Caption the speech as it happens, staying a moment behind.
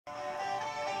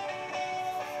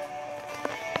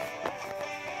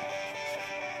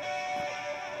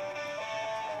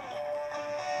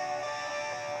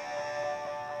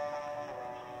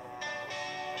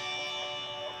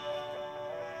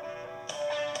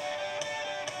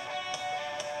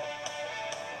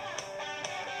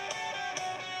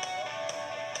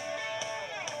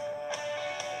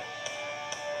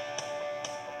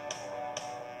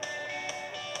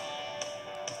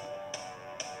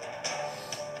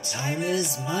Time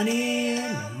is money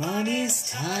and money's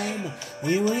time.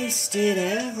 We wasted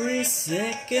every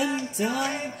second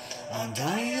dime on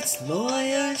diets,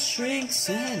 lawyers, shrinks,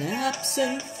 and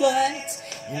absent flights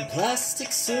and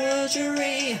plastic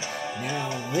surgery.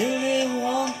 Now Willy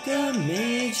Wonka,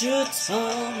 Major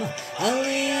Tom,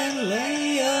 Ali and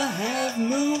Leia have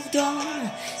moved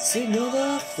on. Signal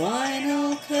the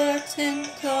final curtain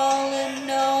call in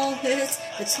all its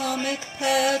atomic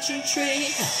pageantry.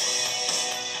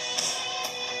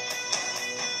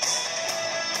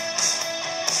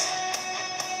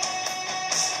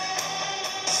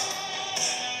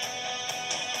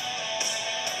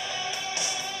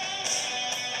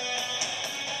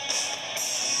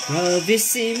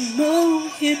 Bravissimo,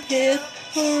 hip hip,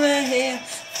 hooray,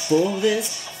 for this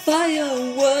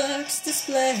fireworks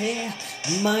display,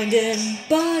 mind and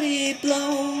body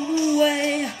blown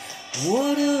away,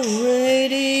 what a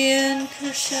radiant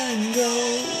crescendo.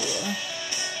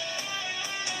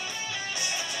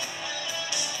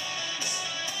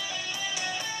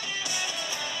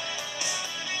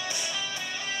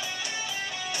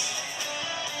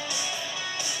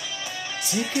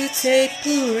 Ticker tape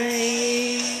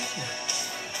parade,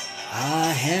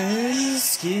 our hair and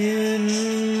skin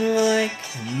like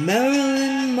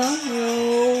Marilyn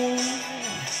Monroe,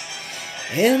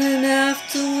 in and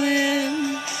after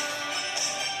wind.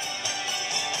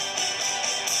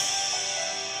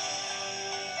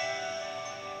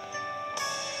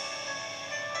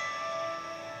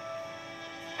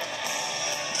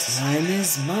 Time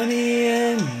is money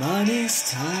and money's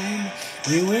time.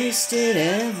 We wasted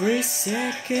every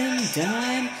second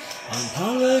dime on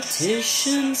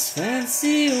politicians,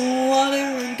 fancy water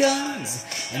and guns,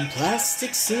 and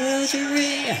plastic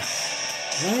surgery.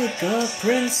 Like a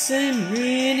Prince and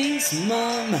Rinnie's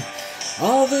mom,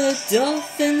 all the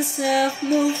dolphins have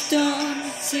moved on,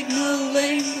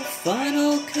 signaling the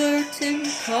final curtain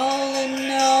call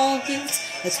in all its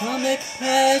atomic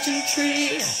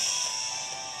pageantry.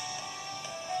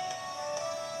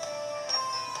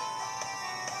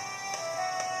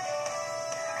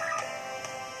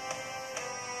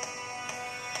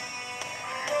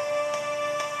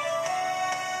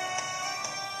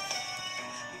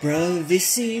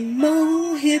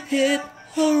 Bravissimo, hip hip,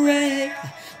 hooray,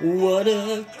 what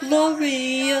a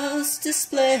glorious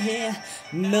display,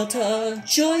 melt our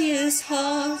joyous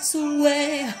hearts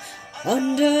away,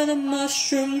 under the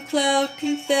mushroom cloud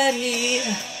confetti.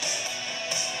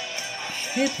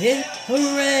 Hip hip,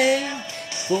 hooray,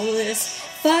 for this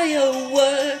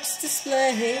fireworks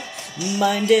display,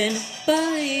 mind and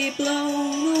body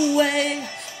blown away,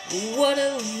 what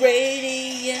a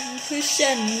radiant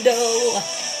crescendo.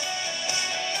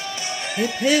 Hip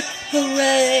hip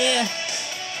hooray.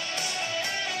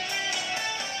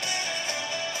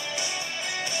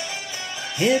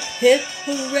 Hip hip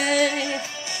hooray.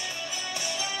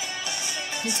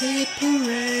 Hip hip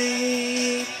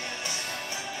hooray.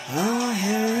 Our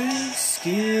hair and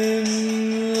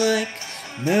skin like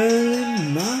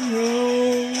Marilyn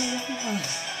Monroe,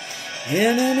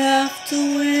 in and after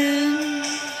wind.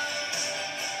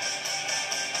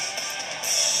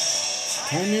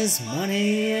 Time is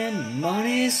money and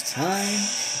money's time.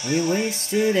 We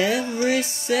wasted every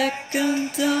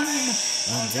second dime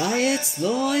on diets,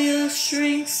 lawyers,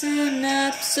 shrinks, and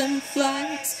absent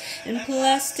flights and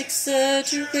plastic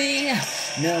surgery.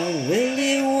 Now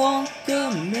Willy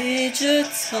Wonka, Major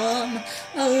Tom,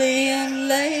 Ali and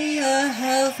Leia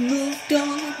have moved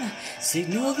on.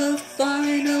 Signal the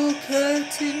final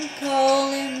curtain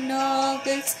call in all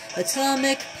its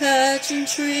atomic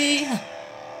pageantry.